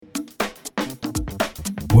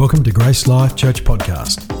Welcome to Grace Life Church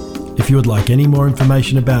Podcast. If you would like any more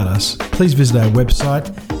information about us, please visit our website,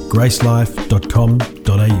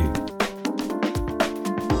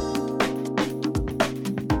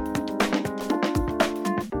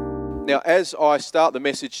 gracelife.com.au. Now, as I start the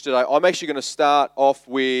message today, I'm actually going to start off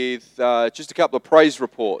with just a couple of praise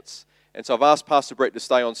reports. And so I've asked Pastor Brett to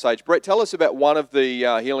stay on stage. Brett, tell us about one of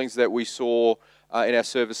the healings that we saw in our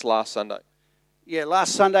service last Sunday. Yeah,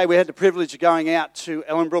 last Sunday we had the privilege of going out to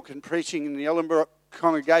Ellenbrook and preaching in the Ellenbrook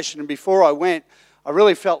congregation. And before I went, I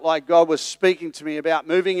really felt like God was speaking to me about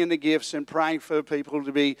moving in the gifts and praying for people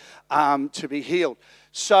to be healed.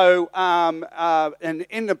 So, and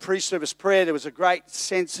in the pre-service prayer, there was a great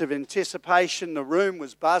sense of anticipation. The room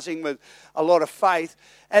was buzzing with a lot of faith.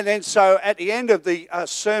 And then so at the end of the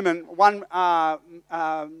sermon, one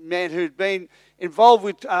man who'd been involved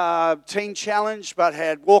with Teen Challenge but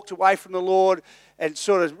had walked away from the Lord and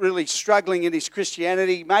sort of really struggling in his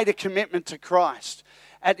Christianity, made a commitment to Christ.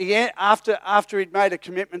 At the end, after he'd made a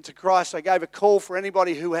commitment to Christ, I gave a call for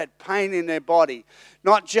anybody who had pain in their body,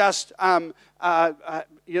 not just a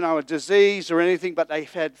disease or anything, but they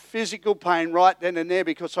had physical pain right then and there,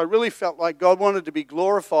 because I really felt like God wanted to be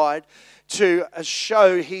glorified to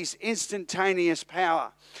show His instantaneous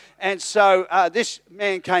power. And so this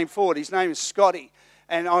man came forward. His name is Scotty.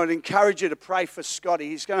 And I would encourage you to pray for Scotty.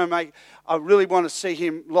 He's going to I really want to see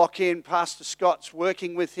him lock in. Pastor Scott's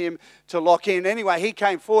working with him to lock in. Anyway, he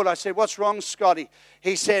came forward. I said, "What's wrong, Scotty?"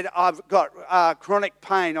 He said, "I've got chronic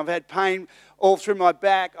pain. I've had pain all through my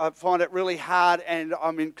back. I find it really hard and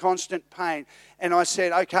I'm in constant pain." And I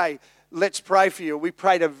said, "Okay, let's pray for you." We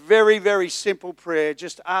prayed a very, very simple prayer.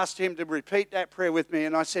 Just asked him to repeat that prayer with me.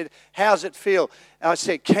 And I said, "How's it feel?" And I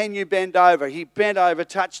said, "Can you bend over?" He bent over,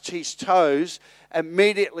 touched his toes,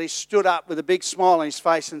 immediately stood up with a big smile on his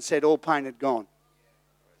face and said all pain had gone.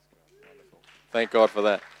 Thank God for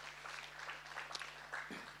that.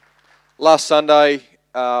 Last Sunday,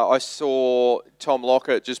 I saw Tom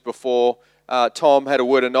Lockett just before. Tom had a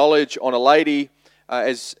word of knowledge on a lady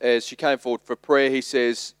as she came forward for prayer. He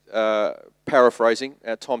says, paraphrasing,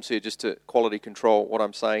 Tom's here just to quality control what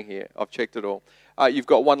I'm saying here. I've checked it all. "You've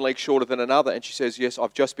got one leg shorter than another." And she says, "Yes,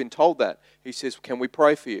 I've just been told that." He says, "Can we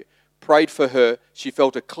pray for you?" Prayed for her. She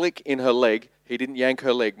felt a click in her leg. He didn't yank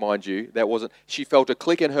her leg, mind you. She felt a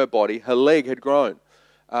click in her body. Her leg had grown.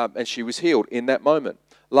 And she was healed in that moment.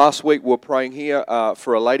 Last week we were praying here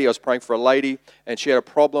for a lady. I was praying for a lady, and she had a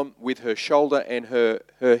problem with her shoulder and her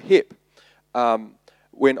hip.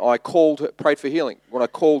 When I called her, prayed for healing. When I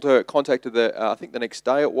called her, contacted her, I think the next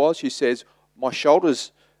day it was, she says, "My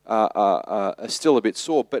shoulders are still a bit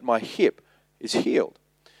sore, but my hip is healed."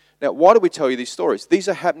 Now, why do we tell you these stories? These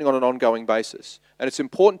are happening on an ongoing basis. And it's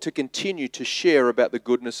important to continue to share about the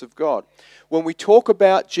goodness of God. When we talk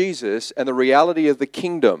about Jesus and the reality of the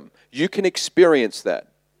kingdom, you can experience that.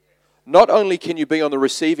 Not only can you be on the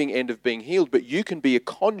receiving end of being healed, but you can be a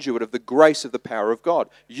conduit of the grace of the power of God.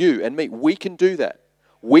 You and me, we can do that.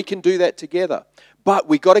 We can do that together. But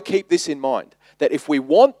we've got to keep this in mind, that if we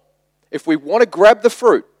want to grab the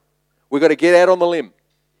fruit, we've got to get out on the limb.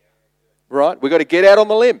 Right? We've got to get out on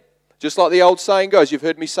the limb. Just like the old saying goes, you've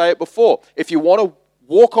heard me say it before. If you want to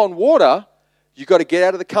walk on water, you've got to get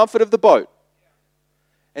out of the comfort of the boat.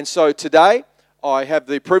 And so today, I have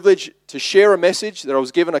the privilege to share a message that I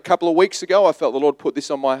was given a couple of weeks ago. I felt the Lord put this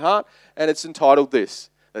on my heart, and it's entitled this,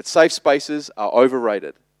 that safe spaces are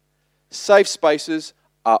overrated. Safe spaces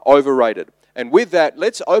are overrated. And with that,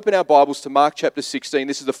 let's open our Bibles to Mark chapter 16.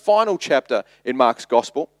 This is the final chapter in Mark's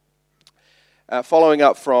Gospel. Following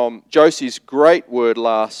up from Josie's great word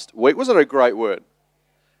last week. Wasn't it a great word?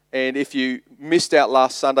 And if you missed out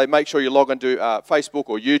last Sunday, make sure you log onto Facebook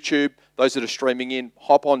or YouTube. Those that are streaming in,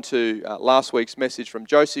 hop onto last week's message from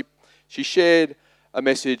Josie. She shared a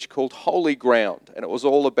message called Holy Ground, and it was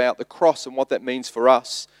all about the cross and what that means for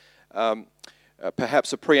us.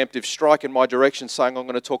 Perhaps a preemptive strike in my direction saying I'm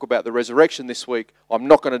going to talk about the resurrection this week. I'm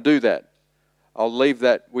not going to do that. I'll leave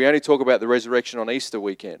that. We only talk about the resurrection on Easter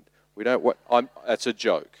weekend. We don't. That's a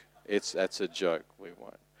joke. That's a joke. We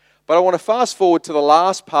won't. But I want to fast forward to the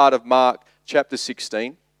last part of Mark chapter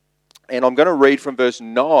 16, and I'm going to read from verse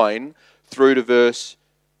 9 through to verse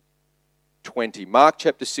 20. Mark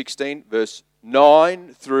chapter 16, verse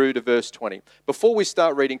 9 through to verse 20. Before we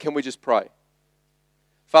start reading, can we just pray?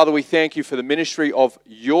 Father, we thank you for the ministry of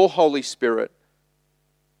your Holy Spirit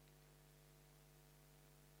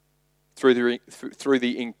through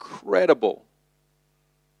the incredible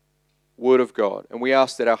Word of God. And we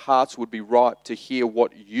ask that our hearts would be ripe to hear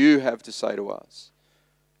what you have to say to us.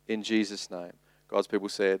 In Jesus' name. God's people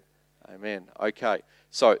said, amen. Okay,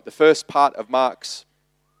 so the first part of Mark's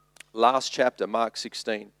last chapter, Mark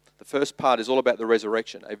 16. The first part is all about the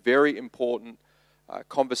resurrection, a very important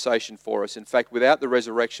conversation for us. In fact, without the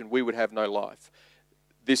resurrection, we would have no life.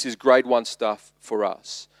 This is grade one stuff for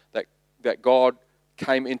us, that God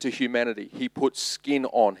came into humanity. He put skin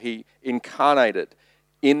on. He incarnated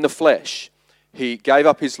in the flesh. He gave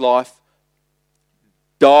up his life,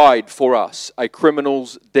 died for us, a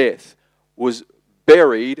criminal's death, was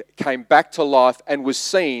buried, came back to life, and was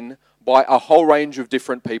seen by a whole range of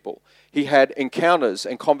different people. He had encounters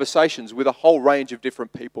and conversations with a whole range of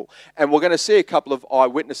different people. And we're going to see a couple of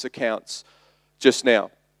eyewitness accounts just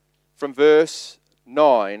now. From verse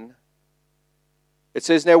 9, it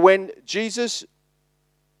says, "Now when Jesus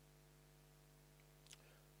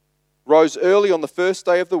rose early on the first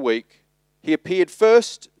day of the week, he appeared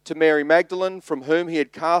first to Mary Magdalene, from whom he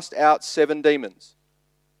had cast out 7 demons.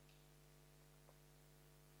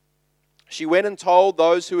 She went and told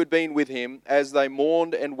those who had been with him as they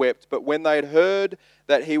mourned and wept. But when they had heard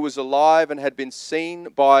that he was alive and had been seen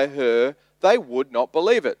by her, they would not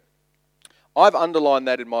believe it." I've underlined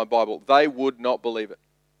that in my Bible. They would not believe it.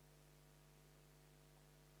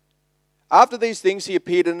 "After these things, he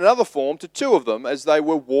appeared in another form to 2 of them as they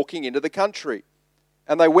were walking into the country.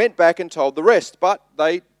 And they went back and told the rest, but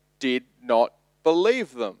they did not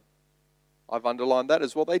believe them." I've underlined that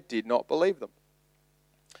as well. They did not believe them.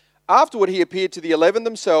 "Afterward, he appeared to the 11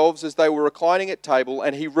 themselves as they were reclining at table,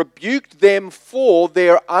 and he rebuked them for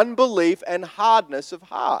their unbelief and hardness of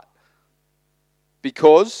heart,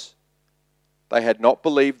 because they had not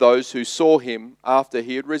believed those who saw him after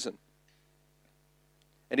he had risen.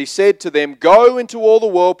 And he said to them, 'Go into all the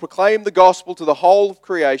world, proclaim the gospel to the whole of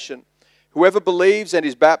creation. Whoever believes and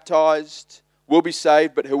is baptized will be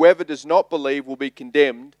saved, but whoever does not believe will be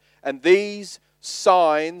condemned. And these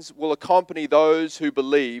signs will accompany those who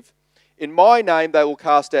believe. In my name they will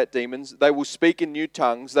cast out demons. They will speak in new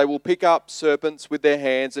tongues. They will pick up serpents with their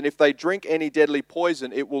hands. And if they drink any deadly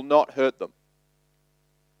poison, it will not hurt them.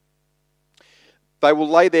 They will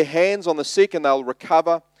lay their hands on the sick and they'll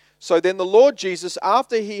recover.' So then the Lord Jesus,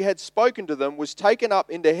 after he had spoken to them, was taken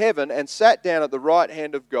up into heaven and sat down at the right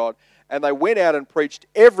hand of God. And they went out and preached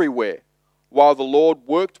everywhere, while the Lord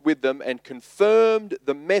worked with them and confirmed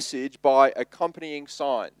the message by accompanying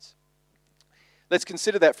signs." Let's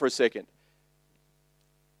consider that for a second.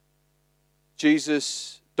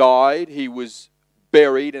 Jesus died. He was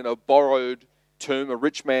buried in a borrowed tomb, a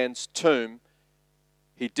rich man's tomb.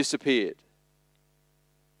 He disappeared.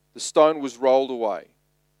 The stone was rolled away.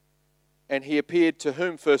 And he appeared to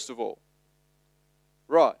whom, first of all?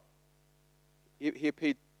 Right. He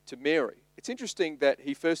appeared to Mary. It's interesting that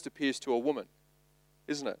he first appears to a woman,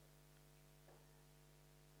 isn't it?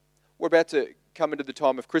 We're about to come into the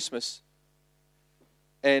time of Christmas.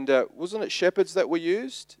 And wasn't it shepherds that were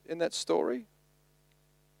used in that story?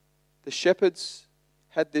 The shepherds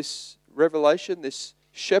had this revelation.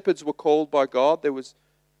 Shepherds were called by God.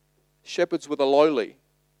 Shepherds were the lowly.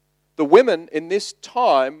 The women in this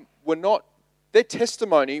time their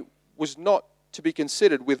testimony was not to be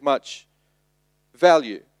considered with much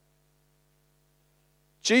value.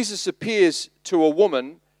 Jesus appears to a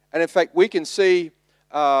woman, and in fact we can see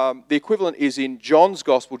the equivalent is in John's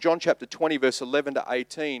Gospel, John chapter 20, verse 11 to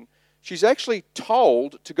 18. She's actually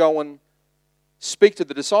told to go and speak to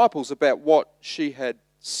the disciples about what she had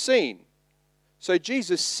seen. So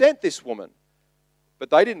Jesus sent this woman,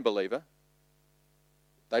 but they didn't believe her.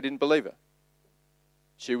 They didn't believe her.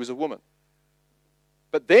 She was a woman.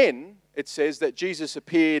 But then it says that Jesus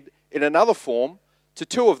appeared in another form to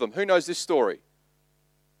 2 of them. Who knows this story?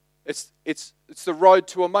 It's the road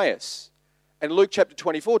to Emmaus. And Luke chapter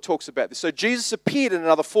 24 talks about this. So Jesus appeared in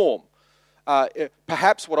another form.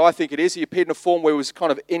 Perhaps what I think it is, he appeared in a form where it was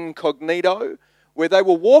kind of incognito, where they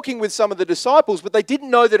were walking with some of the disciples, but they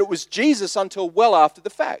didn't know that it was Jesus until well after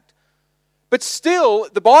the fact. But still,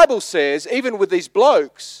 the Bible says, even with these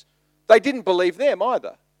blokes, they didn't believe them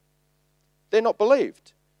either. They're not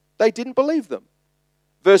believed. They didn't believe them.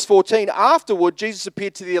 Verse 14, "Afterward, Jesus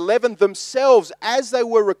appeared to the 11 themselves as they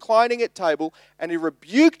were reclining at table, and he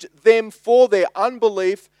rebuked them for their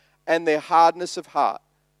unbelief and their hardness of heart,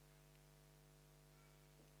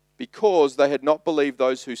 because they had not believed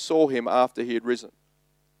those who saw him after he had risen."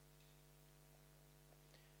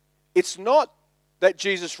 It's not that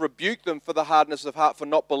Jesus rebuked them for the hardness of heart for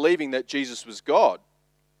not believing that Jesus was God.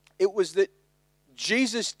 It was that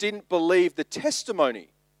Jesus didn't believe the testimony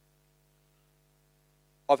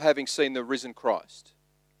of having seen the risen Christ.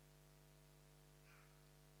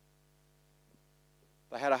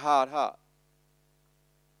 They had a hard heart.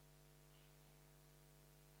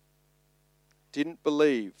 Didn't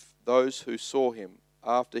believe those who saw him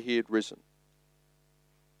after he had risen.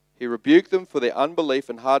 He rebuked them for their unbelief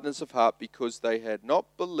and hardness of heart because they had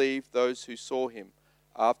not believed those who saw him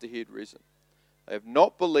after he had risen. They have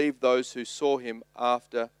not believed those who saw him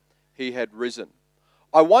after he had risen.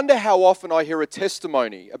 I wonder how often I hear a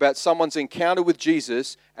testimony about someone's encounter with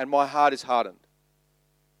Jesus and my heart is hardened.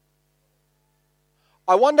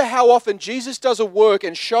 I wonder how often Jesus does a work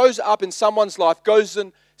and shows up in someone's life, goes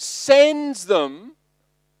and sends them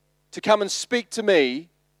to come and speak to me,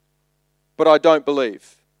 but I don't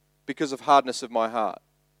believe because of hardness of my heart.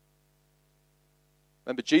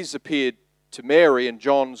 Remember, Jesus appeared to Mary, and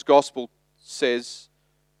John's Gospel says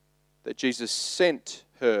that Jesus sent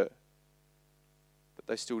her, but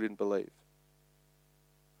they still didn't believe.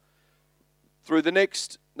 Through the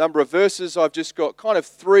next number of verses, I've just got kind of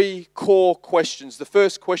three core questions. The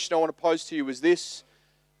first question I want to pose to you is this,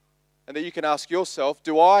 and that you can ask yourself: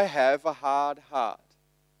 do I have a hard heart?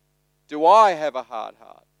 Do I have a hard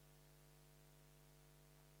heart?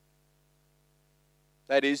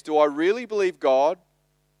 That is, do I really believe God,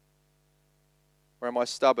 or am I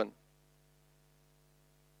stubborn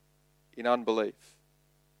in unbelief?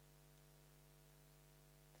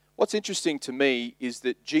 What's interesting to me is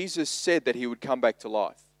that Jesus said that he would come back to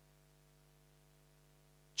life.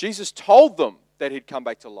 Jesus told them that he'd come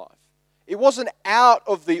back to life. It wasn't out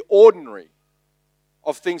of the ordinary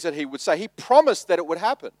of things that he would say. He promised that it would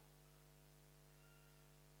happen.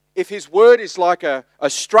 If his word is like a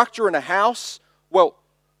structure in a house, well,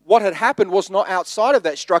 what had happened was not outside of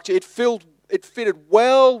that structure. It fitted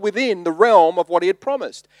well within the realm of what he had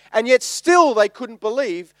promised. And yet still they couldn't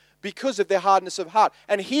believe because of their hardness of heart.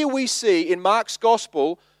 And here we see in Mark's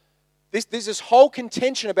Gospel, there's this whole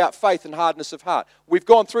contention about faith and hardness of heart. We've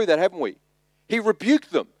gone through that, haven't we? He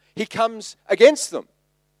rebuked them. He comes against them.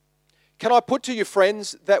 Can I put to you,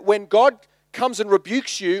 friends, that when God comes and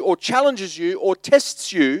rebukes you or challenges you or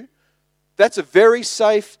tests you, that's a very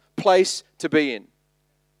safe place to be in.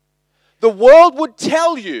 The world would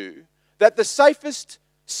tell you that the safest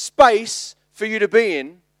space for you to be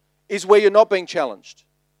in is where you're not being challenged.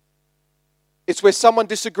 It's where someone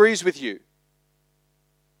disagrees with you,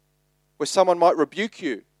 where someone might rebuke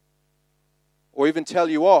you, or even tell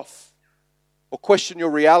you off, or question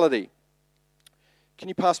your reality. Can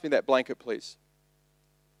you pass me that blanket, please?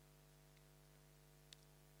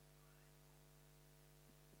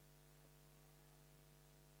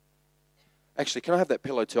 Actually, can I have that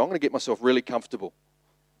pillow too? I'm going to get myself really comfortable.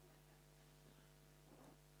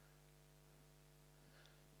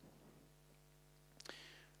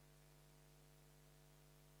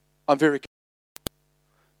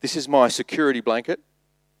 This is my security blanket.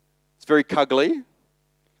 It's very cuddly.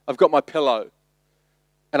 I've got my pillow.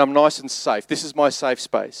 And I'm nice and safe. This is my safe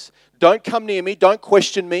space. Don't come near me. Don't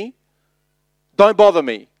question me. Don't bother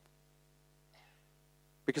me.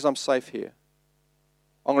 Because I'm safe here.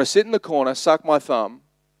 I'm going to sit in the corner, suck my thumb,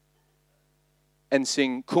 and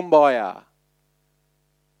sing Kumbaya.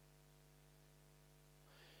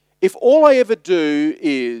 If all I ever do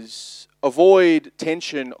is avoid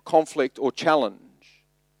tension, conflict, or challenge,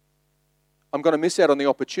 I'm going to miss out on the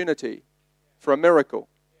opportunity for a miracle.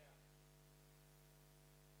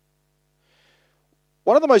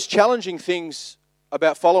 One of the most challenging things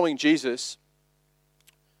about following Jesus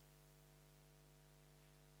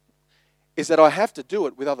is that I have to do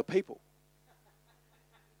it with other people.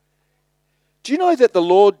 Do you know that the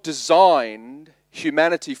Lord designed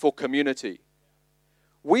humanity for community?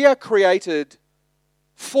 We are created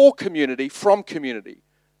for community, from community.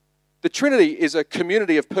 The Trinity is a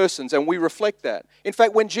community of persons, and we reflect that. In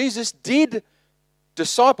fact, when Jesus did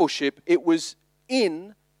discipleship, it was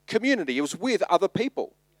in community. It was with other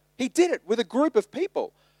people. He did it with a group of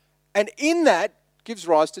people. And in that gives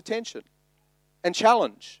rise to tension and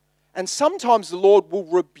challenge. And sometimes the Lord will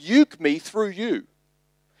rebuke me through you.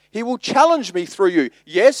 He will challenge me through you.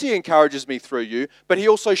 Yes, He encourages me through you, but He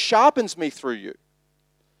also sharpens me through you.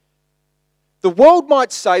 The world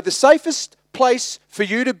might say the safest place for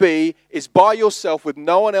you to be is by yourself with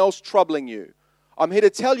no one else troubling you. I'm here to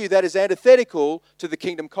tell you that is antithetical to the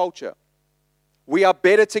kingdom culture. We are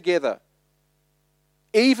better together,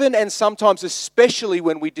 even and sometimes especially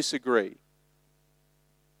when we disagree.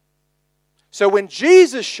 So when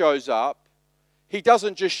Jesus shows up, He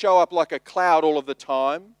doesn't just show up like a cloud all of the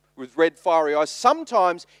time with red fiery eyes.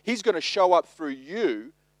 Sometimes He's going to show up through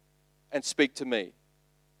you and speak to me.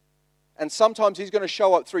 And sometimes He's going to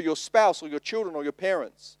show up through your spouse or your children or your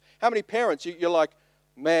parents. How many parents, you're like,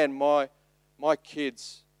 man, my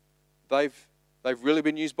kids, they've really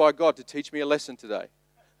been used by God to teach me a lesson today.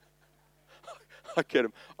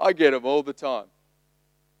 I get them all the time.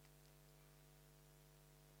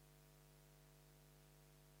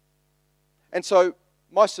 And so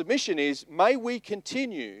my submission is, may we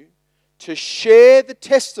continue to share the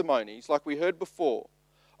testimonies, like we heard before,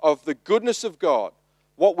 of the goodness of God,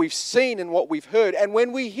 what we've seen and what we've heard. And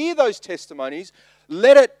when we hear those testimonies,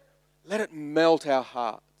 let it melt our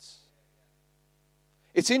hearts.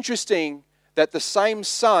 It's interesting that the same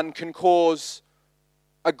sun can cause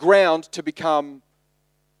a ground to become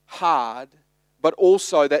hard, but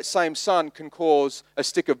also that same sun can cause a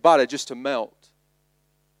stick of butter just to melt.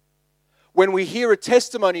 When we hear a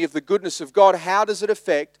testimony of the goodness of God, how does it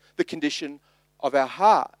affect the condition of our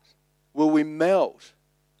heart? Will we melt?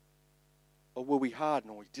 Or will we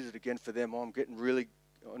harden? Oh, we did it again for them. Oh, I'm getting really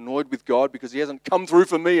annoyed with God because He hasn't come through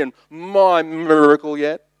for me and my miracle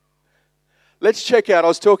yet. Let's check out, I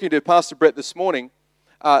was talking to Pastor Brett this morning,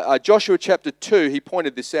 Joshua chapter 2, he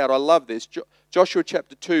pointed this out. I love this. Joshua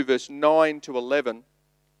chapter 2, verse 9 to 11.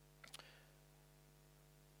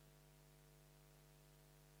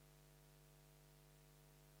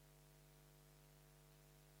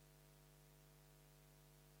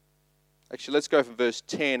 Actually, let's go from verse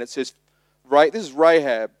 10. It says, this is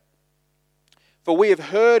Rahab. For we have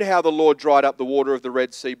heard how the Lord dried up the water of the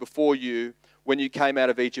Red Sea before you when you came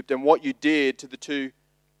out of Egypt, and what you did to the two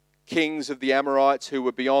kings of the Amorites who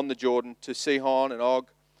were beyond the Jordan, to Sihon and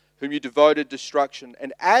Og, whom you devoted destruction.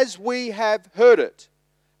 And as we have heard it,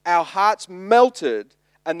 our hearts melted,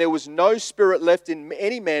 and there was no spirit left in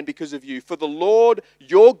any man because of you. For the Lord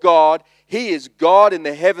your God, He is God in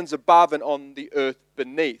the heavens above and on the earth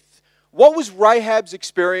beneath. What was Rahab's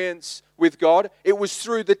experience with God? It was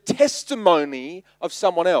through the testimony of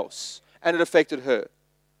someone else, and it affected her.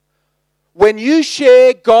 When you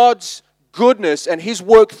share God's goodness and His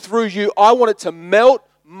work through you, I want it to melt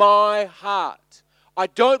my heart. I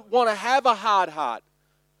don't want to have a hard heart.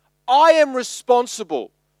 I am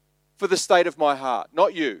responsible for the state of my heart,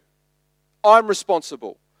 not you. I'm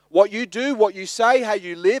responsible. What you do, what you say, how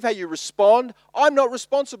you live, how you respond, I'm not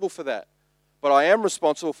responsible for that. But I am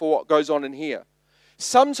responsible for what goes on in here.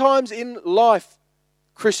 Sometimes in life,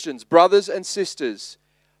 Christians, brothers and sisters,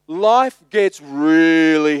 life gets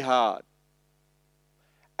really hard.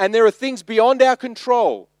 And there are things beyond our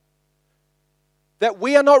control that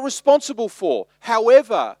we are not responsible for.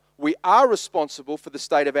 However, we are responsible for the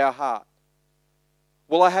state of our heart.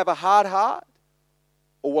 Will I have a hard heart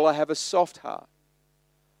or will I have a soft heart?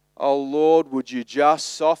 Oh Lord, would you just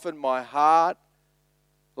soften my heart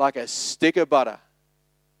like a stick of butter?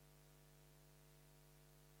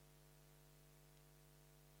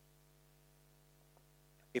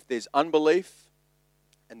 If there's unbelief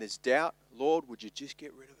and there's doubt, Lord, would you just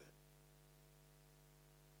get rid of it?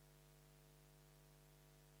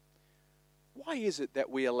 Why is it that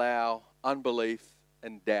we allow unbelief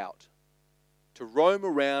and doubt to roam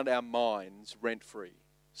around our minds rent-free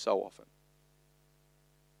so often?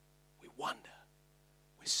 We wonder.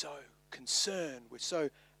 We're so concerned. We're so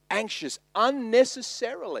anxious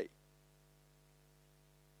unnecessarily.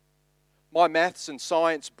 My maths and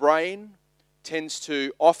science brain tends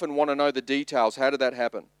to often want to know the details. How did that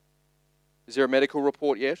happen? Is there a medical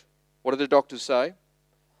report yet? What do the doctors say?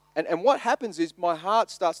 And what happens is my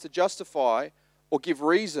heart starts to justify or give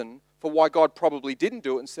reason for why God probably didn't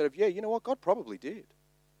do it instead of, yeah, you know what, God probably did.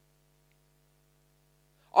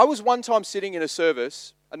 I was one time sitting in a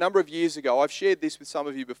service a number of years ago. I've shared this with some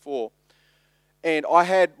of you before. And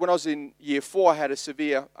when I was in year 4, I had a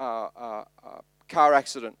severe car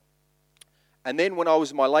accident. And then when I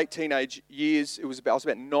was in my late teenage years, I was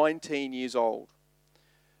about 19 years old.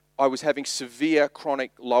 I was having severe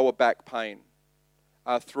chronic lower back pain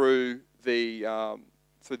through the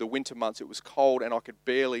winter months. It was cold and I could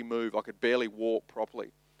barely move. I could barely walk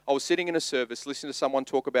properly. I was sitting in a service listening to someone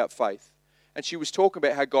talk about faith. And she was talking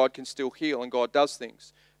about how God can still heal and God does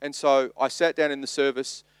things. And so I sat down in the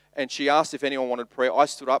service and she asked if anyone wanted prayer. I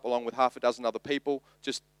stood up along with half a dozen other people.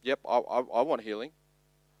 I want healing.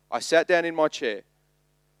 I sat down in my chair.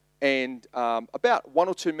 And about 1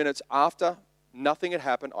 or 2 minutes after nothing had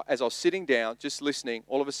happened, as I was sitting down, just listening,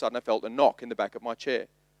 all of a sudden I felt a knock in the back of my chair.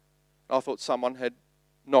 And I thought someone had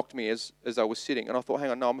knocked me as I was sitting. And I thought,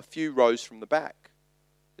 hang on, no, I'm a few rows from the back.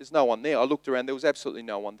 There's no one there. I looked around, there was absolutely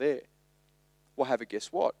no one there. Well, have a guess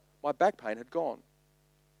what? My back pain had gone.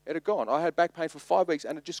 It had gone. I had back pain for 5 weeks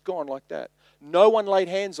and it had just gone like that. No one laid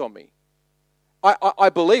hands on me. I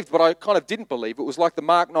believed, but I kind of didn't believe. It was like the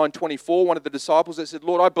Mark 9:24, one of the disciples that said,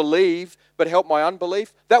 Lord, I believe, but help my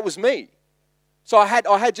unbelief. That was me. So I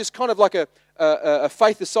had just kind of like a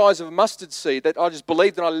faith the size of a mustard seed that I just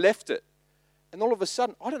believed and I left it. And all of a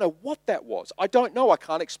sudden, I don't know what that was. I don't know. I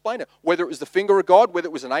can't explain it. Whether it was the finger of God, whether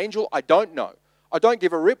it was an angel, I don't know. I don't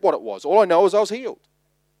give a rip what it was. All I know is I was healed.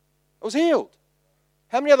 I was healed.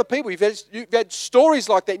 How many other people you've had stories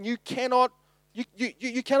like that and you cannot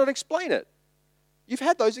explain it? You've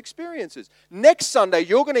had those experiences. Next Sunday,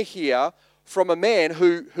 you're going to hear from a man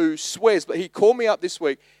who swears, but he called me up this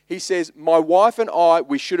week. He says, my wife and I,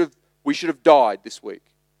 we should have died this week.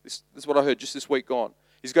 This is what I heard just this week gone.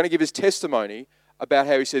 He's going to give his testimony about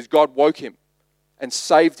how he says God woke him and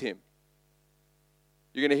saved him.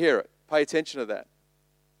 You're going to hear it. Pay attention to that.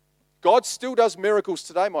 God still does miracles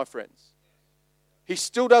today, my friends. He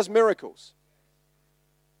still does miracles.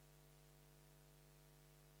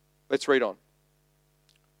 Let's read on.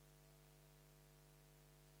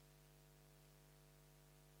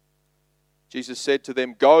 Jesus said to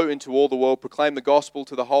them, go into all the world, proclaim the gospel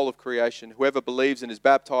to the whole of creation. Whoever believes and is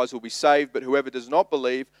baptized will be saved, but whoever does not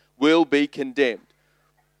believe will be condemned.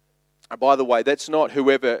 And by the way, that's not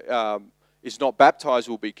whoever is not baptized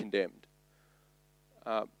will be condemned.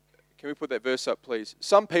 Can we put that verse up, please?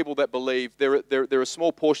 Some people that believe, there are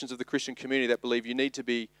small portions of the Christian community that believe you need to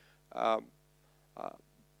be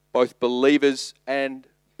both believers and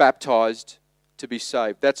baptized to be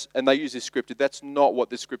saved. And they use this scripture. That's not what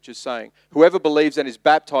this scripture is saying. Whoever believes and is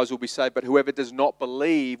baptized will be saved, but whoever does not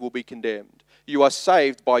believe will be condemned. You are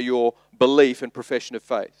saved by your belief and profession of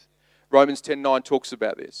faith. Romans 10:9 talks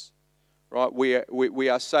about this. Right? We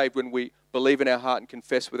are saved when we believe in our heart and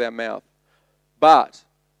confess with our mouth. But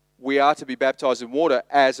we are to be baptized in water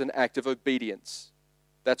as an act of obedience.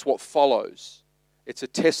 That's what follows. It's a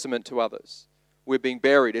testament to others. We're being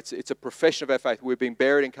buried. It's a profession of our faith. We're being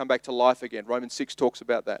buried and come back to life again. Romans 6 talks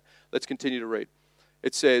about that. Let's continue to read.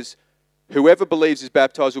 It says, whoever believes is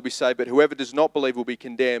baptized will be saved, but whoever does not believe will be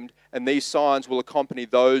condemned, and these signs will accompany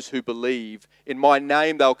those who believe. In my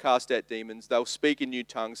name they'll cast out demons, they'll speak in new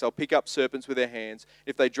tongues, they'll pick up serpents with their hands.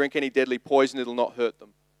 If they drink any deadly poison, it'll not hurt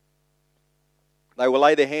them. They will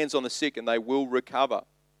lay their hands on the sick and they will recover.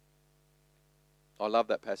 I love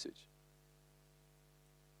that passage.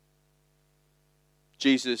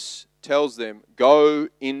 Jesus tells them, go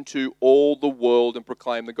into all the world and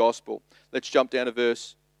proclaim the gospel. Let's jump down to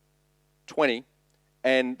verse 20.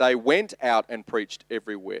 And they went out and preached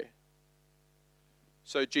everywhere.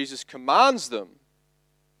 So Jesus commands them,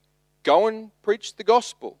 go and preach the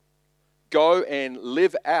gospel. Go and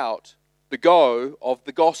live out the go of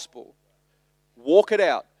the gospel. Walk it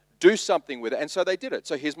out. Do something with it. And so they did it.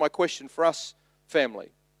 So here's my question for us,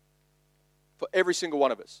 family. For every single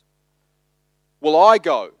one of us. Will I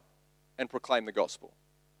go and proclaim the gospel?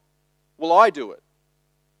 Will I do it?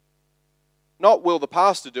 Not will the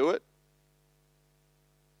pastor do it.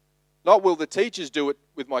 Not will the teachers do it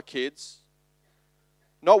with my kids.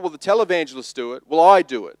 Not will the televangelists do it. Will I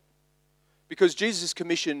do it? Because Jesus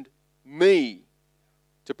commissioned me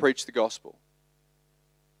to preach the gospel.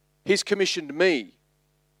 He's commissioned me.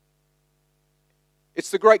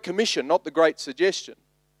 It's the Great Commission, not the Great Suggestion.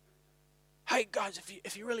 Hey guys,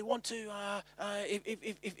 if you really want to,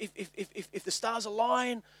 if the stars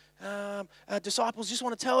align, disciples, just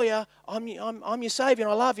want to tell you, I'm your Savior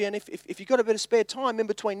and I love you. And if you've got a bit of spare time in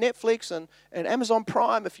between Netflix and Amazon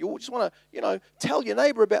Prime, if you just want to, tell your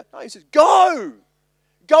neighbor about. No, he says, go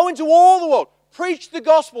into all the world, preach the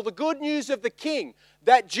gospel, the good news of the King,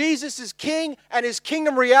 that Jesus is King and His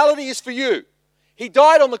kingdom reality is for you. He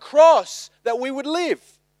died on the cross that we would live.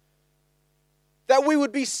 That we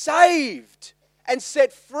would be saved and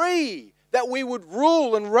set free, that we would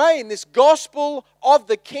rule and reign. This gospel of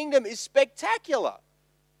the kingdom is spectacular.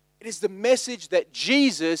 It is the message that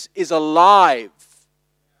Jesus is alive.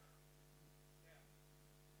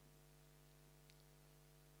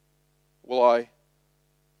 Will I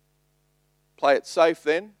play it safe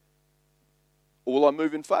then? Or will I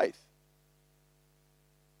move in faith?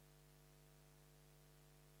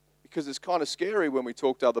 Because it's kind of scary when we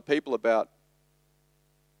talk to other people about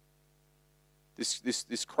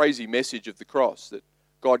this crazy message of the cross, that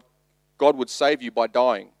God would save you by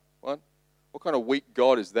dying. What kind of weak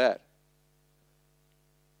God is that?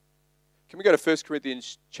 Can we go to 1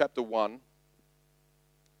 Corinthians chapter 1,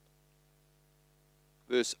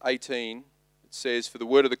 verse 18? It says, for the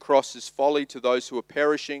word of the cross is folly to those who are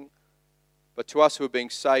perishing, but to us who are being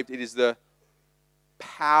saved, it is the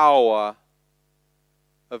power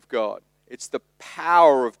of God. It's the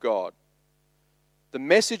power of God. The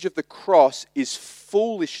message of the cross is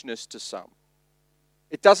foolishness to some.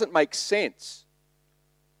 It doesn't make sense.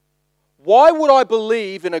 Why would I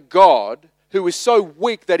believe in a God who is so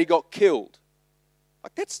weak that He got killed?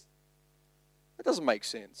 That doesn't make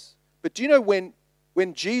sense. But do you know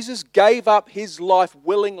when Jesus gave up His life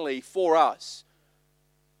willingly for us,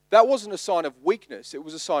 that wasn't a sign of weakness, it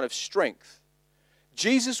was a sign of strength.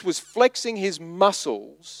 Jesus was flexing His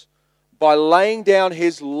muscles by laying down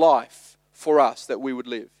His life for us that we would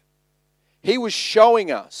live. He was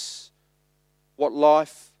showing us what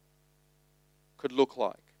life could look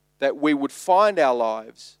like, that we would find our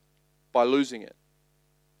lives by losing it.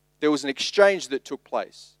 There was an exchange that took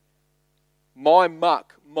place. My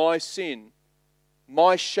muck, my sin,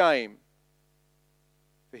 my shame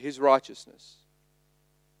for His righteousness.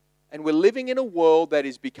 And we're living in a world that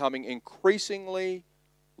is becoming increasingly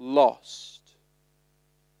lost.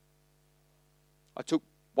 I took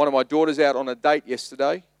one of my daughters out on a date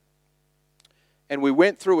yesterday, and we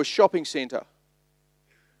went through a shopping centre.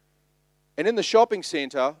 And in the shopping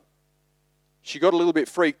centre, she got a little bit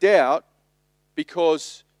freaked out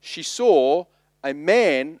because she saw a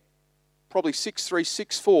man, probably 6'3",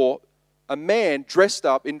 6'4", a man dressed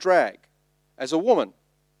up in drag as a woman,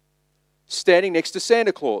 standing next to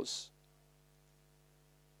Santa Claus.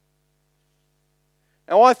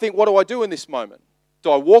 Now I think, what do I do in this moment? Do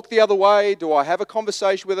I walk the other way? Do I have a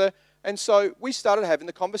conversation with her? And so we started having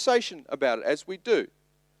the conversation about it, as we do.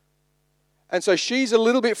 And so she's a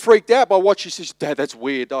little bit freaked out by what she says. Dad, that's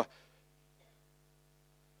weird.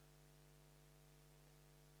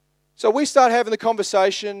 So we start having the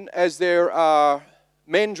conversation as there are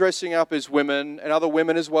men dressing up as women and other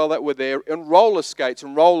women as well that were there on roller skates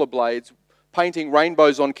and roller blades, painting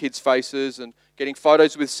rainbows on kids' faces and getting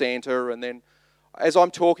photos with Santa. And then as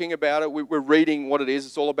I'm talking about it, we're reading what it is.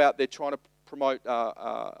 It's all about they're trying to promote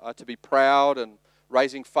to be proud and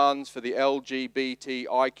raising funds for the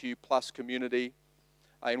LGBTIQ plus community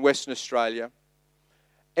in Western Australia.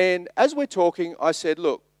 And as we're talking, I said,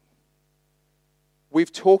 look,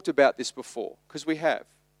 we've talked about this before, because we have.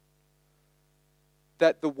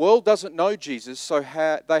 That the world doesn't know Jesus, so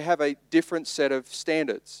they have a different set of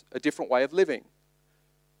standards, a different way of living.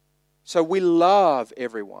 So we love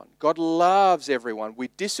everyone. God loves everyone. We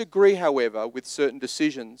disagree, however, with certain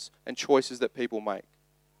decisions and choices that people make.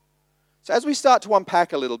 So as we start to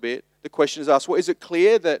unpack a little bit, the question is asked, well, is it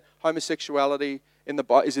clear that homosexuality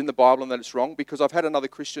is in the Bible and that it's wrong? Because I've had another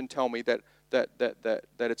Christian tell me that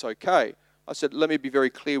it's okay. I said, let me be very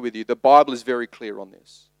clear with you. The Bible is very clear on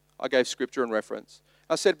this. I gave scripture and reference.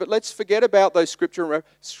 I said, but let's forget about those scriptural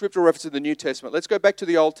references in the New Testament. Let's go back to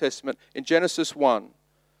the Old Testament in Genesis 1.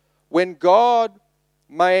 When God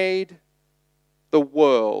made the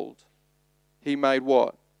world, He made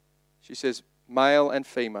what? She says, male and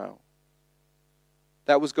female.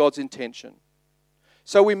 That was God's intention.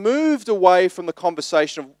 So we moved away from the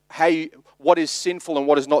conversation of what is sinful and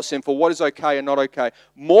what is not sinful, what is okay and not okay,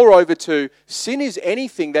 more over to sin is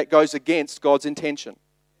anything that goes against God's intention.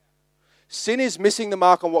 Sin is missing the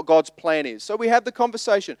mark on what God's plan is. So we had the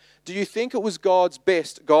conversation. Do you think it was God's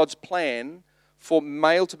plan for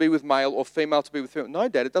male to be with male or female to be with female? No,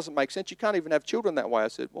 Dad, it doesn't make sense. You can't even have children that way. I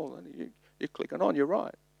said, well, you're clicking on, you're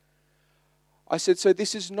right. I said, so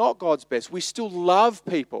this is not God's best. We still love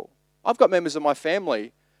people. I've got members of my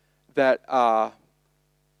family that are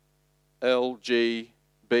L, G,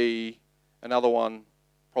 B, another one,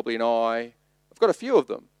 probably an I. I've got a few of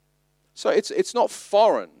them. So it's not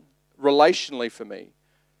foreign relationally for me.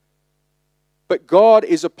 But God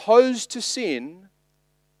is opposed to sin,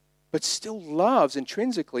 but still loves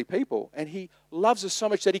intrinsically people. And He loves us so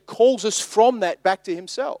much that He calls us from that back to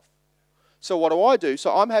Himself. So what do?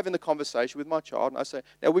 So I'm having the conversation with my child, and I say,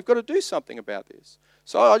 now we've got to do something about this.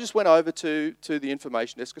 So I just went over to the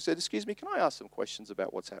information desk. I said, excuse me, can I ask some questions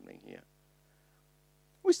about what's happening here?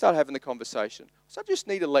 We started having the conversation. So I just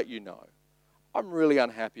need to let you know, I'm really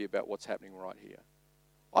unhappy about what's happening right here.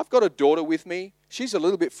 I've got a daughter with me. She's a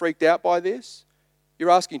little bit freaked out by this. You're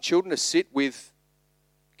asking children to sit with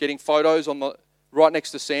getting photos right next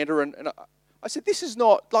to Santa, and I said, this is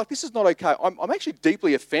not okay. I'm actually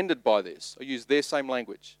deeply offended by this. I use their same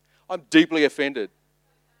language. I'm deeply offended.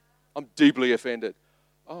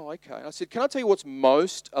 Oh, okay. I said, can I tell you what's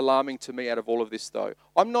most alarming to me out of all of this, though?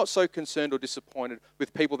 I'm not so concerned or disappointed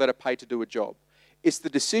with people that are paid to do a job. It's the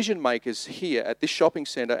decision makers here at this shopping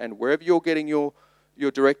centre and wherever you're getting your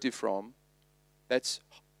directive from that's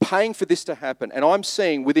paying for this to happen. And I'm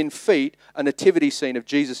seeing within feet a nativity scene of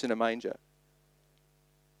Jesus in a manger.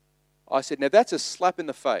 I said, now that's a slap in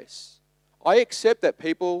the face. I accept that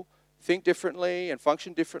people think differently and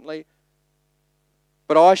function differently,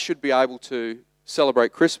 but I should be able to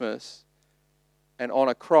celebrate Christmas and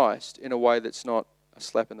honour Christ in a way that's not a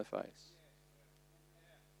slap in the face.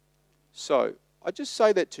 So I just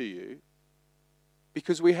say that to you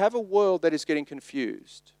because we have a world that is getting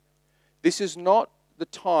confused. This is not the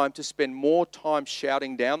time to spend more time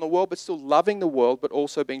shouting down the world, but still loving the world, but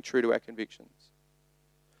also being true to our convictions.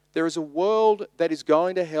 There is a world that is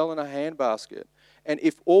going to hell in a handbasket. And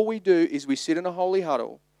if all we do is we sit in a holy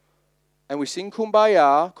huddle and we sing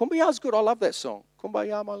Kumbaya. Kumbaya's good. I love that song.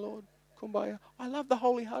 Kumbaya, my Lord. Kumbaya. I love the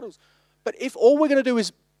holy huddles. But if all we're going to do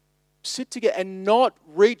is sit together and not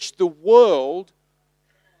reach the world,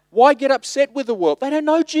 why get upset with the world? They don't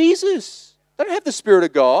know Jesus. They don't have the Spirit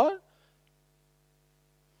of God.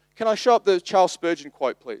 Can I show up the Charles Spurgeon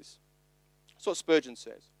quote, please? That's what Spurgeon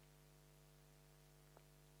says.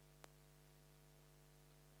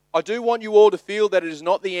 I do want you all to feel that it is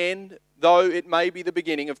not the end, though it may be the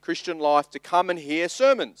beginning of Christian life, to come and hear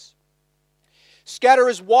sermons. Scatter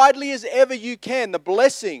as widely as ever you can the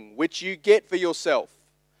blessing which you get for yourself.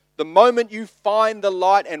 The moment you find the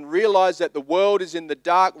light and realize that the world is in the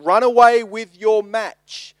dark, run away with your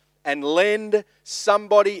match and lend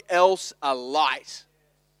somebody else a light.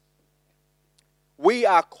 We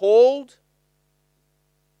are called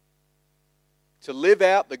to live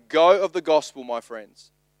out the go of the gospel, my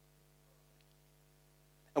friends.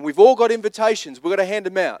 And we've all got invitations. We've got to hand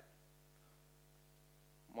them out.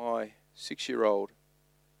 My 6-year-old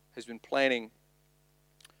has been planning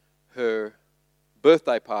her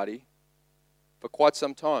birthday party for quite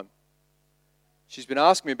some time. She's been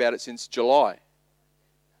asking me about it since July.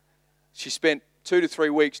 She spent 2 to 3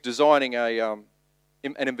 weeks designing an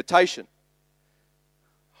invitation.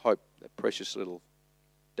 Hope, that precious little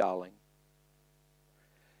darling.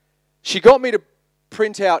 She got me to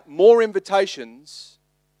print out more invitations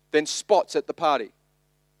than spots at the party.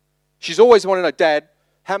 She's always wanted to know, Dad,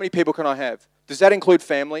 how many people can I have? Does that include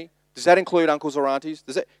family? Does that include uncles or aunties?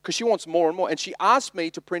 Because she wants more and more. And she asked me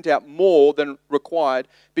to print out more than required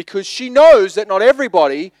because she knows that not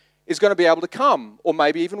everybody is going to be able to come or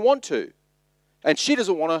maybe even want to. And she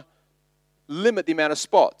doesn't want to limit the amount of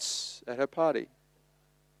spots at her party.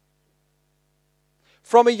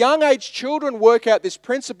 From a young age, children work out this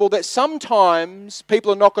principle that sometimes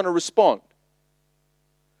people are not going to respond.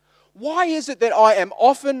 Why is it that I am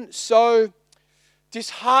often so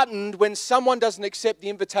disheartened when someone doesn't accept the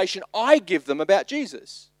invitation I give them about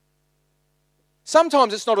Jesus?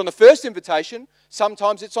 Sometimes it's not on the first invitation,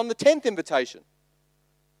 sometimes it's on the 10th invitation.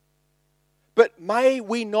 But may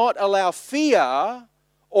we not allow fear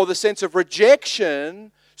or the sense of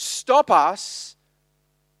rejection stop us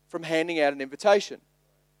from handing out an invitation.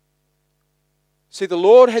 See, the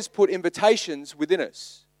Lord has put invitations within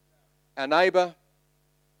us. Our neighbour,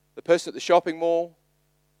 the person at the shopping mall,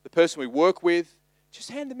 the person we work with,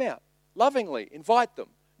 just hand them out. Lovingly, invite them.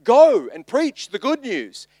 Go and preach the good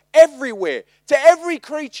news everywhere, to every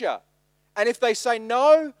creature. And if they say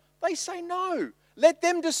no, they say no. Let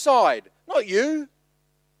them decide, not you.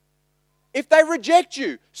 If they reject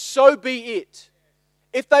you, so be it.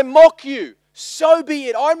 If they mock you, so be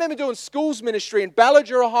it. I remember doing schools ministry in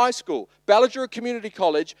Balladura High School, Balladura Community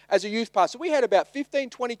College, as a youth pastor. We had about 15,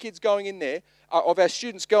 20 kids going in there, of our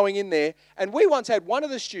students going in there, and we once had one of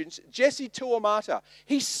the students, Jesse Tuamata,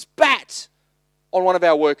 he spat on one of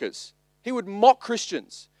our workers. He would mock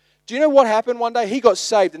Christians. Do you know what happened one day? He got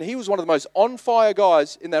saved, and he was one of the most on-fire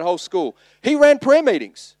guys in that whole school. He ran prayer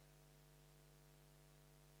meetings.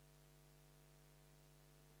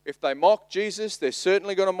 If they mock Jesus, they're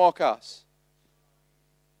certainly going to mock us.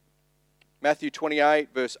 Matthew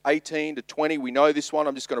 28, verse 18 to 20. We know this one.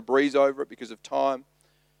 I'm just going to breeze over it because of time.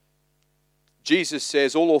 Jesus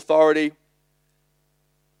says, all authority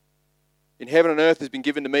in heaven and earth has been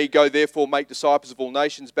given to me. Go therefore, make disciples of all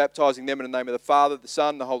nations, baptizing them in the name of the Father, the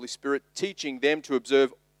Son, the Holy Spirit, teaching them to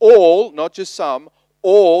observe all, not just some,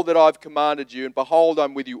 all that I've commanded you. And behold,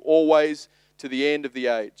 I'm with you always to the end of the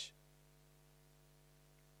age.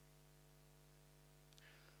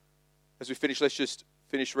 As we finish, let's just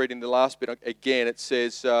finish reading the last bit again. It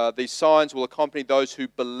says, these signs will accompany those who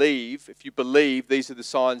believe. If you believe, these are the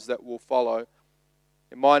signs that will follow.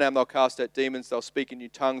 In my name they'll cast out demons, they'll speak in new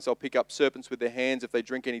tongues, they'll pick up serpents with their hands. If they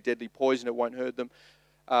drink any deadly poison, it won't hurt them.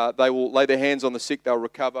 They will lay their hands on the sick, they'll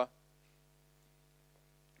recover.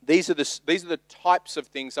 These are the types of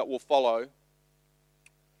things that will follow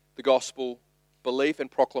the gospel, belief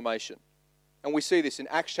and proclamation. And we see this in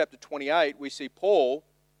Acts chapter 28. We see Paul,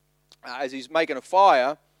 as he's making a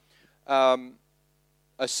fire,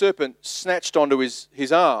 a serpent snatched onto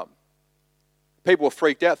his arm. People were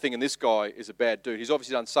freaked out thinking this guy is a bad dude. He's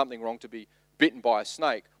obviously done something wrong to be bitten by a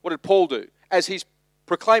snake. What did Paul do? As he's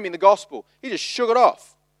proclaiming the gospel, he just shook it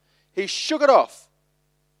off. He shook it off.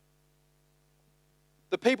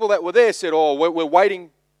 The people that were there said, oh, we're waiting.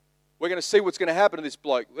 We're going to see what's going to happen to this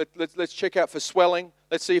bloke. Let's check out for swelling.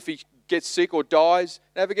 Let's see if he gets sick or dies.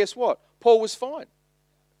 Never guess what? Paul was fine.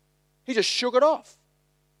 He just shook it off.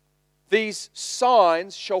 These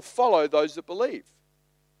signs shall follow those that believe.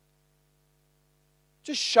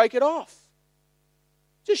 Just shake it off.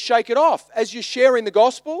 Just shake it off. As you're sharing the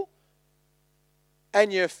gospel,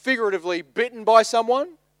 and you're figuratively bitten by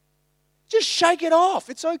someone, just shake it off.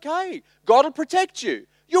 It's okay. God will protect you.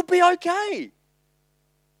 You'll be okay.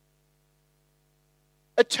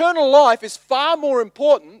 Eternal life is far more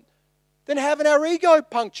important than having our ego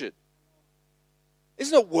punctured.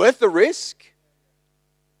 Isn't it worth the risk?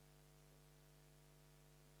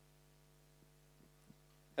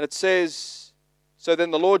 And it says, so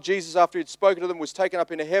then the Lord Jesus, after he had spoken to them, was taken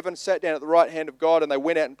up into heaven, sat down at the right hand of God, and they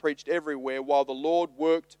went out and preached everywhere while the Lord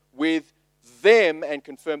worked with them and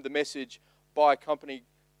confirmed the message by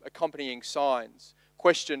accompanying signs.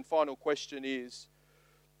 Final question is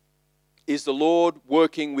the Lord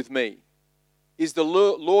working with me? Is the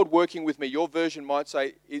Lord working with me? Your version might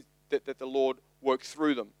say that the Lord worked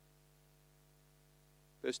through them.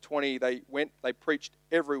 Verse 20, they preached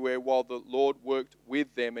everywhere while the Lord worked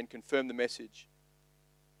with them and confirmed the message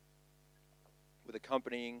with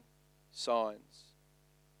accompanying signs.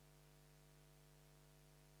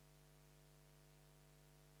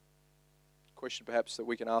 Question perhaps that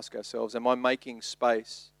we can ask ourselves, am I making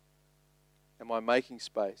space? Am I making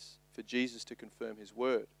space for Jesus to confirm his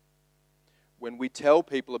word? When we tell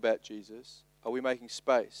people about Jesus, are we making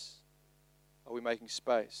space? Are we making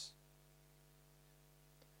space?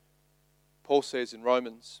 Paul says in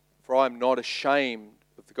Romans, for I am not ashamed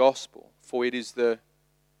of the gospel, for it is the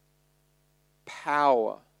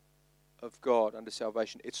power of God unto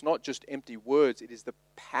salvation. It's not just empty words, it is the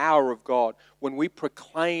power of God. When we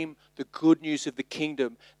proclaim the good news of the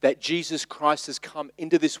kingdom, that Jesus Christ has come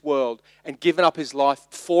into this world and given up his life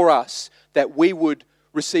for us, that we would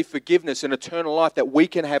receive forgiveness and eternal life, that we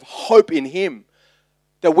can have hope in him,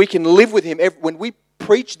 that we can live with him. When we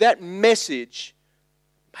preach that message,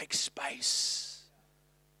 make space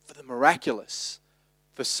for the miraculous,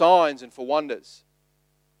 for signs and for wonders.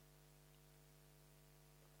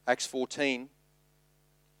 Acts 14, and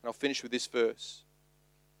I'll finish with this verse.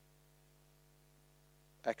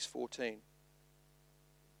 Acts 14,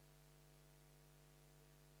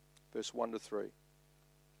 verse 1 to 3.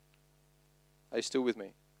 Are you still with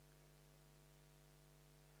me?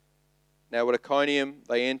 Now at Iconium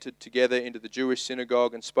they entered together into the Jewish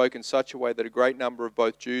synagogue and spoke in such a way that a great number of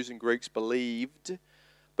both Jews and Greeks believed.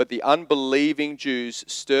 But the unbelieving Jews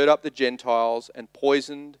stirred up the Gentiles and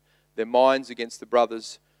poisoned their minds against the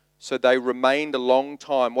brothers. So they remained a long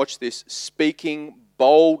time, watch this, speaking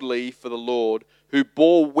boldly for the Lord, who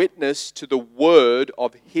bore witness to the word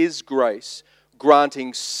of his grace,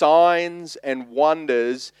 granting signs and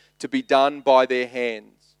wonders to be done by their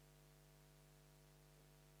hands.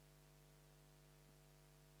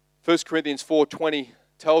 1 Corinthians 4:20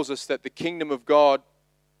 tells us that the kingdom of God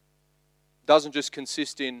doesn't just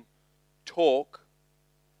consist in talk,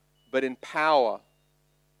 but in power.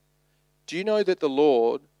 Do you know that the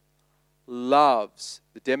Lord loves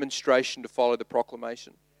the demonstration to follow the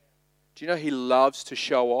proclamation? Do you know he loves to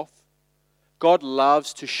show off? God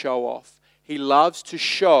loves to show off. He loves to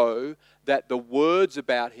show that the words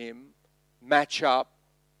about him match up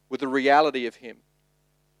with the reality of him.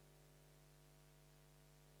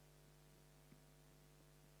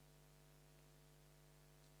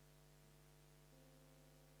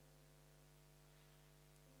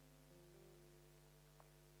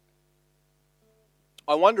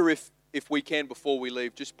 I wonder if we can, before we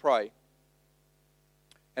leave, just pray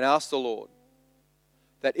and ask the Lord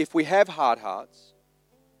that if we have hard hearts,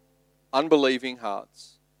 unbelieving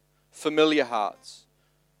hearts, familiar hearts,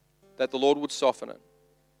 that the Lord would soften it.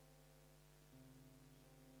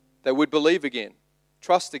 That we'd believe again,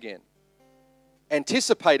 trust again,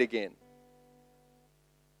 anticipate again.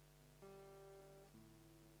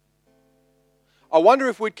 I wonder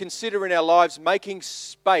if we'd consider in our lives making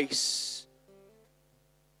space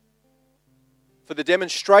for the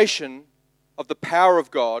demonstration of the power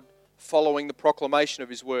of God following the proclamation of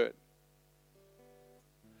his word.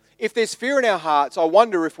 If there's fear in our hearts, I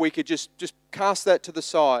wonder if we could just cast that to the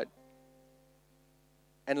side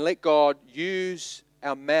and let God use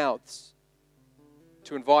our mouths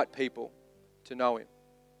to invite people to know him.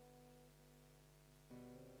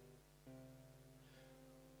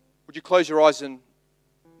 Would you close your eyes and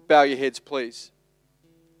bow your heads, please?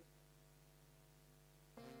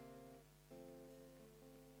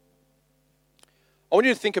 I want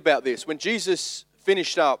you to think about this. When Jesus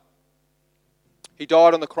finished up, he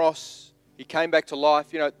died on the cross, he came back to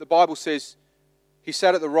life. You know, the Bible says he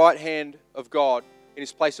sat at the right hand of God in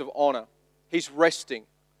his place of honor. He's resting.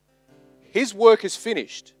 His work is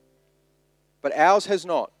finished, but ours has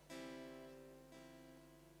not.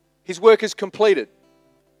 His work is completed,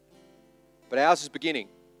 but ours is beginning.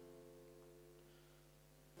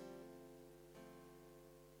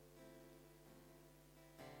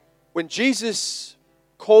 When Jesus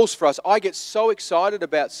calls for us. I get so excited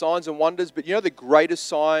about signs and wonders, but you know the greatest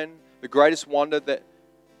sign, the greatest wonder that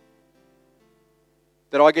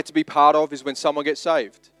I get to be part of is when someone gets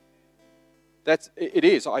saved. It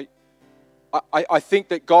is. I think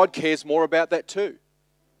that God cares more about that too.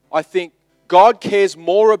 I think God cares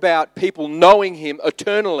more about people knowing Him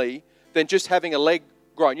eternally than just having a leg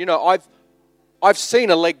grown. You know, I've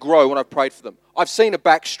seen a leg grow when I've prayed for them. I've seen a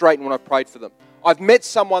back straighten when I've prayed for them. I've met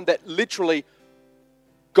someone that literally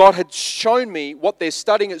God had shown me what they're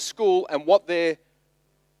studying at school and what they're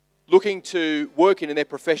looking to work in their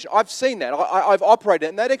profession. I've seen that. I've operated,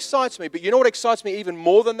 and that excites me. But you know what excites me even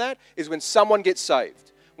more than that is when someone gets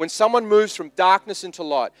saved. When someone moves from darkness into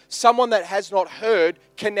light. Someone that has not heard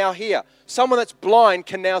can now hear. Someone that's blind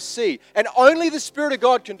can now see. And only the Spirit of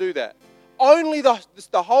God can do that. Only the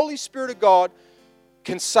Holy Spirit of God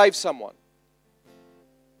can save someone.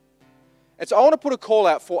 And so I want to put a call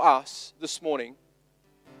out for us this morning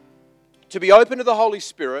to be open to the Holy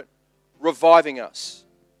Spirit reviving us.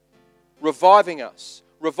 Reviving us.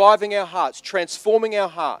 Reviving our hearts. Transforming our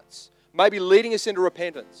hearts. Maybe leading us into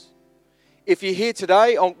repentance. If you're here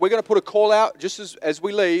today, we're going to put a call out just as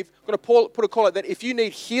we leave. We're going to put a call out that if you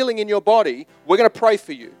need healing in your body, we're going to pray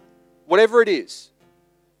for you. Whatever it is.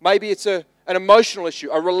 Maybe it's an emotional issue,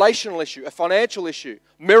 a relational issue, a financial issue.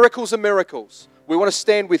 Miracles are miracles. We want to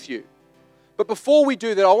stand with you. But before we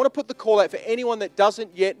do that, I want to put the call out for anyone that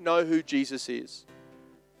doesn't yet know who Jesus is.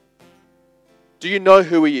 Do you know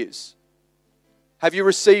who He is? Have you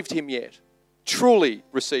received Him yet? Truly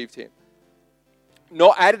received Him?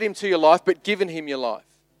 Not added Him to your life, but given Him your life.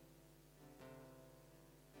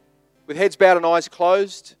 With heads bowed and eyes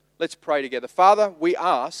closed, let's pray together. Father, we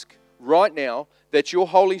ask right now that your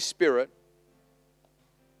Holy Spirit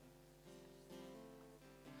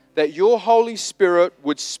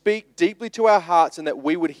would speak deeply to our hearts and that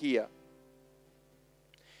we would hear.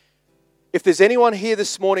 If there's anyone here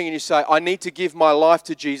this morning and you say, I need to give my life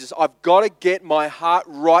to Jesus, I've got to get my heart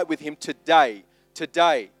right with Him today.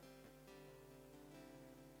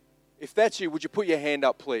 If that's you, would you put your hand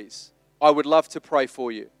up, please? I would love to pray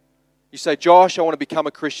for you. You say, Josh, I want to become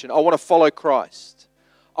a Christian. I want to follow Christ.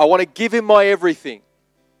 I want to give Him my everything.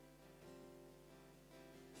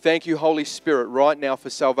 Thank you, Holy Spirit, right now for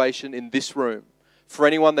salvation in this room. For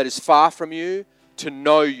anyone that is far from you, to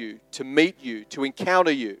know you, to meet you, to encounter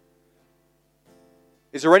you.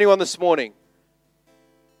 Is there anyone this morning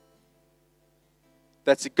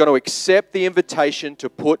that's going to accept the invitation to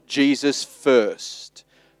put Jesus first?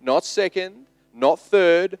 Not second, not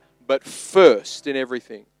third, but first in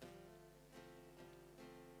everything.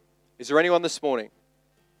 Is there anyone this morning?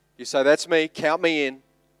 You say, that's me, count me in.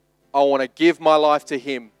 I want to give my life to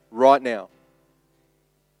Him right now.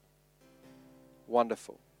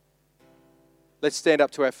 Wonderful. Let's stand up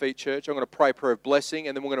to our feet, church. I'm going to pray a prayer of blessing,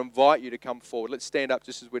 and then we're going to invite you to come forward. Let's stand up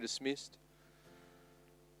just as we're dismissed.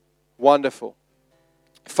 Wonderful.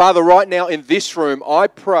 Father, right now in this room, I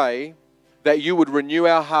pray that you would renew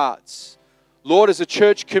our hearts. Lord, as a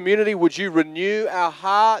church community, would you renew our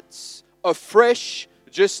hearts afresh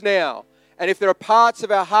just now? And if there are parts of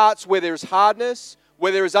our hearts where there is hardness,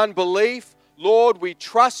 where there is unbelief, Lord, we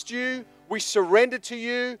trust you, we surrender to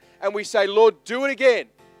you, and we say, Lord, do it again.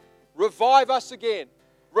 Revive us again.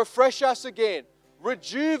 Refresh us again.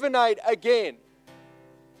 Rejuvenate again.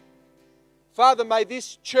 Father, may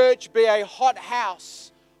this church be a hot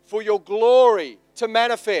house for your glory to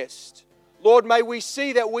manifest. Lord, may we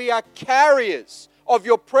see that we are carriers of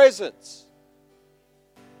your presence,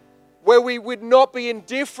 where we would not be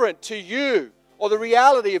indifferent to you or the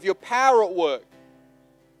reality of your power at work.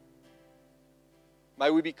 May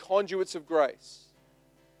we be conduits of grace.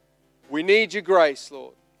 We need your grace,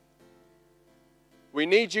 Lord. We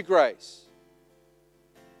need your grace.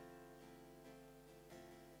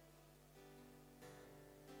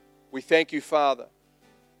 We thank you, Father.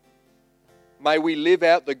 May we live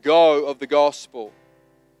out the go of the gospel.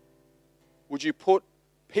 Would you put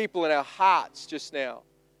people in our hearts just now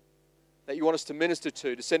that you want us to minister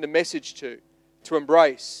to send a message to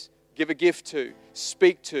embrace, give a gift to,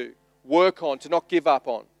 speak to, work on, to not give up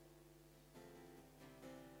on?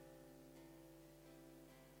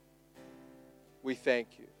 We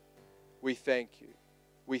thank you. We thank you.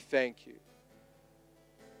 We thank you.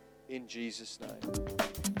 In Jesus' name.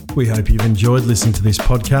 We hope you've enjoyed listening to this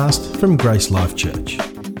podcast from Grace Life Church.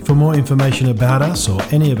 For more information about us or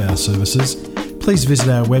any of our services, please visit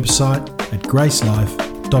our website at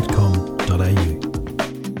gracelife.com.au.